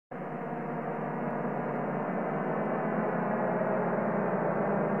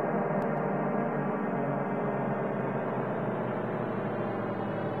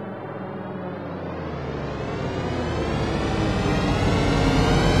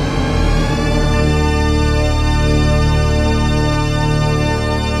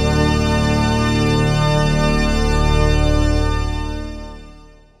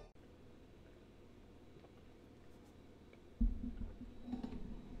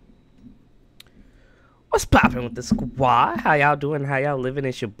What's poppin' with the squad? How y'all doing? How y'all living?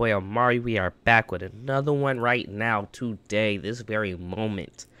 It's your boy Amauri. We are back with another one right now, today, this very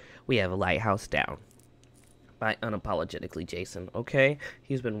moment. We have a Lighthouse Down by Unapologetically Jason, okay?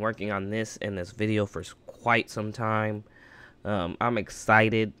 He's been working on this and this video for quite some time. I'm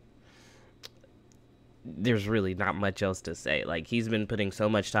excited. There's really not much else to say. Like, he's been putting so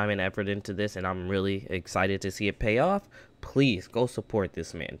much time and effort into this, and I'm really excited to see it pay off. Please go support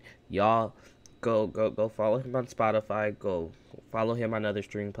this man. Y'all go follow him on Spotify. Go follow him on other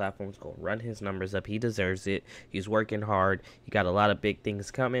streaming platforms. Go run his numbers up. He deserves it. He's working hard. He got a lot of big things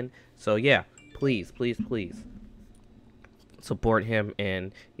coming. So yeah, please support him,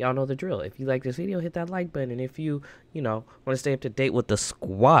 and y'all know the drill. If you like this video, hit that like button, and if you want to stay up to date with the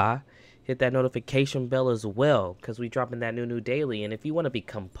SQUA, hit that notification bell as well, because we dropping that new daily. And if you want to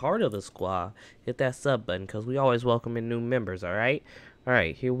become part of the SQUA, hit that sub button, because we always welcome in new members. All right,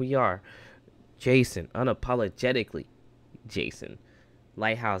 here we are. Jason, Unapologetically Jason,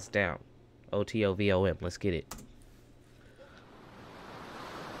 Lighthouse Down, OTOVOM. Let's get it.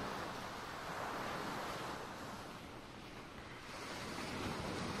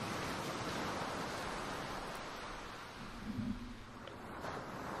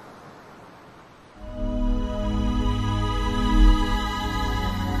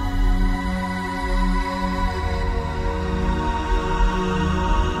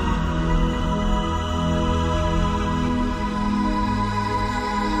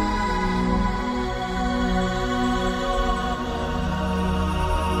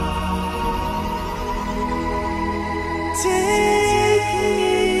 Take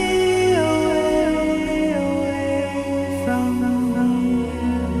me away from you.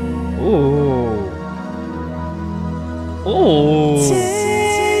 Ooh.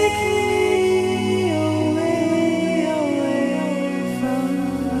 Take me away from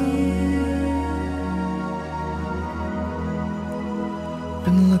you.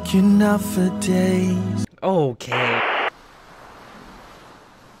 Been looking out for days. Okay.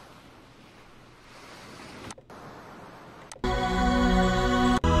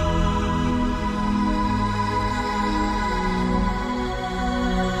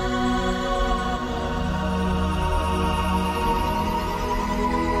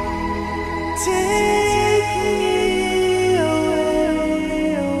 Take me away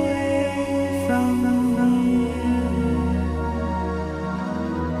from you.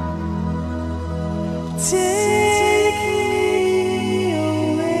 Take me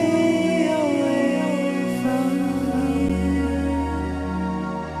away from you.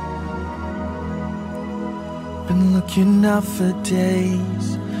 Been looking out for days,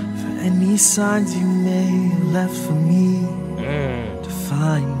 for any signs you may have left for me to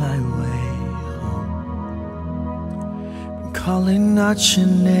find my way. Calling out your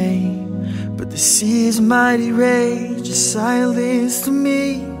name, but the sea's mighty rage is silence to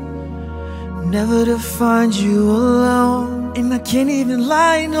me. Never to find you alone, and I can't even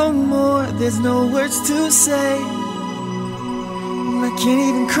lie no more. There's no words to say, and I can't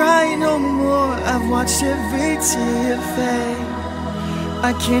even cry no more. I've watched every tear fade.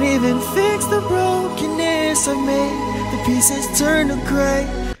 I can't even fix the brokenness I made. The pieces turn to gray.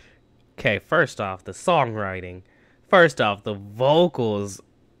 Okay, first off, the songwriting. First off, the vocals.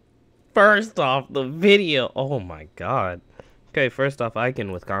 First off, the video. Oh my god. Okay, first off, I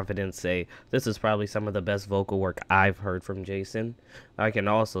can with confidence say this is probably some of the best vocal work I've heard from Jason. I can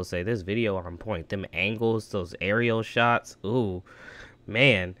also say this video on point. Them angles, those aerial shots. Ooh,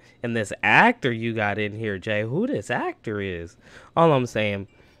 man. And this actor you got in here, Jay. Who this actor is. All I'm saying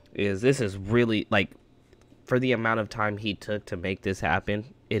is this is really, like, for the amount of time he took to make this happen,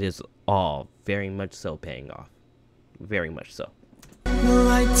 it is all very much so paying off. Very much so. The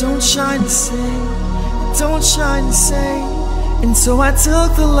light don't shine the same, it don't shine the same. And so I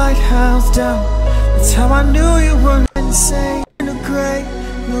took the lighthouse down. That's how I knew you weren't the same. In the gray,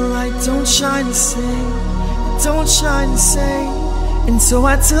 the light don't shine the same, it don't shine the same. And so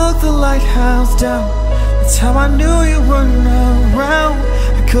I took the lighthouse down. That's how I knew you weren't around.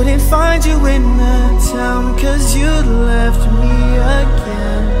 I couldn't find you in the town, 'cause you'd left me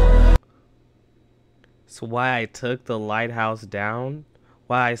again. So why I took the lighthouse down?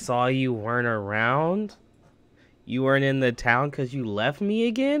 Why I saw you weren't around? You weren't in the town because you left me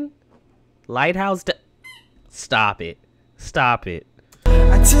again? Lighthouse Stop it. Stop it.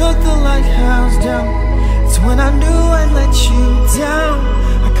 I took the lighthouse down. It's when I knew I let you down.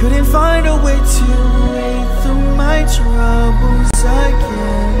 I couldn't find a way to wade through my troubles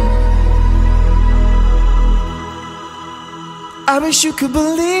again. I wish you could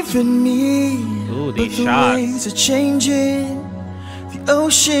believe in me. Ooh, but these the shots. ways are changing. The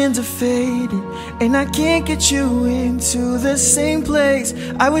oceans are fading, and I can't get you into the same place.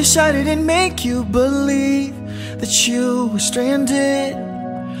 I wish I didn't make you believe that you were stranded.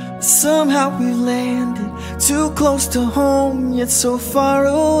 Somehow we landed too close to home, yet so far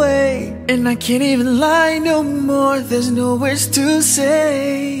away. And I can't even lie no more, there's no words to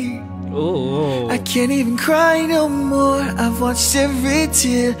say. Ooh. I can't even cry no more, I've watched every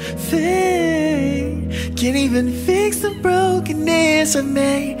tear fade. Can't even fix the brokenness I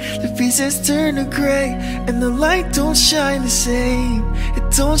made. The pieces turn to gray, and the light don't shine the same. It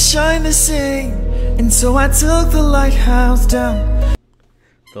don't shine the same. And so I took the lighthouse down.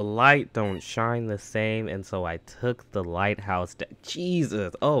 The light don't shine the same, and so I took the lighthouse down.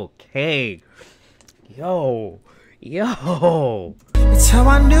 Jesus, okay. Yo. It's how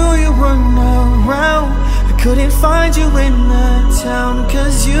I knew you weren't around. I couldn't find you in the town,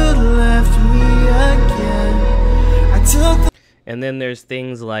 'cause you left me again. I took the And then there's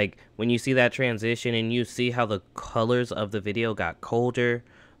things like when you see that transition and you see how the colors of the video got colder,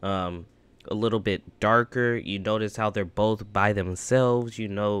 a little bit darker. You notice how they're both by themselves. You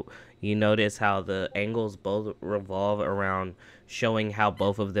notice how the angles both revolve around showing how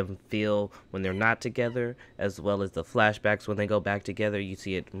both of them feel when they're not together, as well as the flashbacks when they go back together. You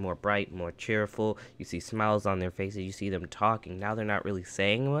see it more bright, more cheerful. You see smiles on their faces. You see them talking. Now they're not really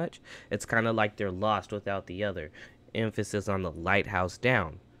saying much. It's kind of like they're lost without the other. Emphasis on the lighthouse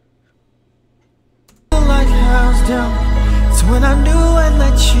down. lighthouse down. So when I knew I'd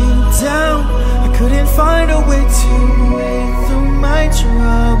let you down, I couldn't find a way to wade through my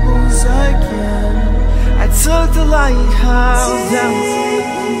troubles again. I took the lighthouse down.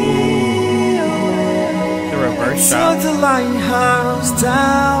 The reverse shot. Took the lighthouse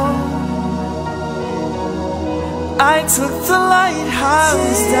down. I took the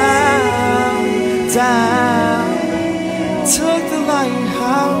lighthouse down. Took the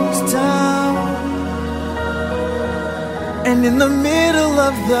lighthouse down. And in the middle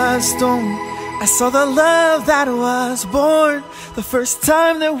of the storm, I saw the love that was born. The first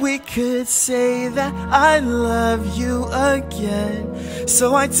time that we could say that I love you again.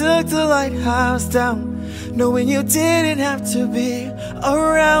 So I took the lighthouse down, knowing you didn't have to be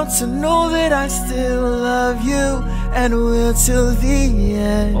around to know that I still love you and will till the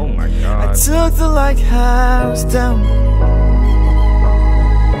end. Oh my God. I took the lighthouse down.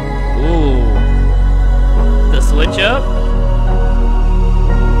 Ooh. The switch up?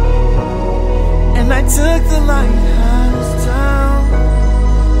 And I took the lighthouse down,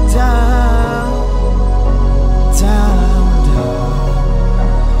 down, down, down.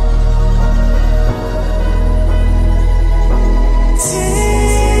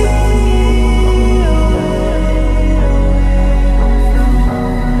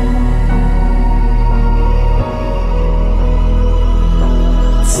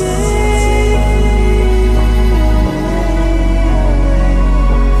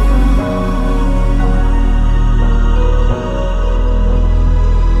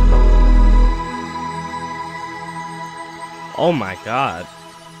 Oh my God.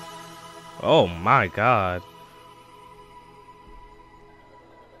 Oh my God.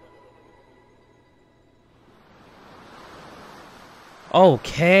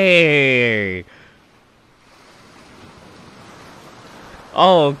 Okay.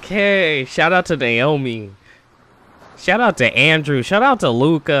 Okay. Shout out to Naomi. Shout out to Andrew. Shout out to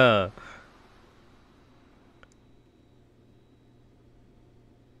Luca.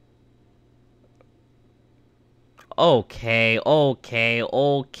 Okay.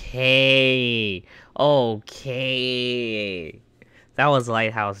 That was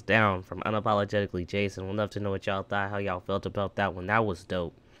Lighthouse Down from Unapologetically Jason. We'd love to know what y'all thought, how y'all felt about that one. That was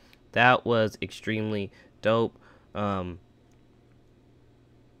dope. That was extremely dope. Yeah,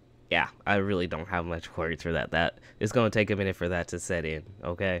 I really don't have much words for that. That it's gonna take a minute for that to set in,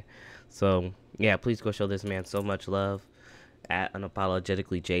 okay? So yeah, please go show this man so much love at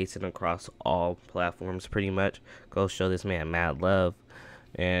Unapologetically Jason across all platforms pretty much. Go show this man mad love.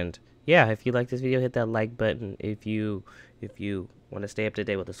 And yeah, if you like this video, hit that like button. If you want to stay up to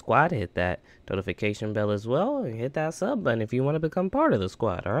date with the squad, hit that notification bell as well, and hit that sub button if you want to become part of the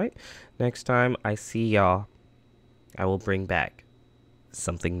squad. All right, next time I see y'all, I will bring back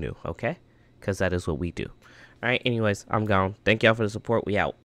something new, okay? Because that is what we do. All right, anyways, I'm gone. Thank y'all for the support. We out.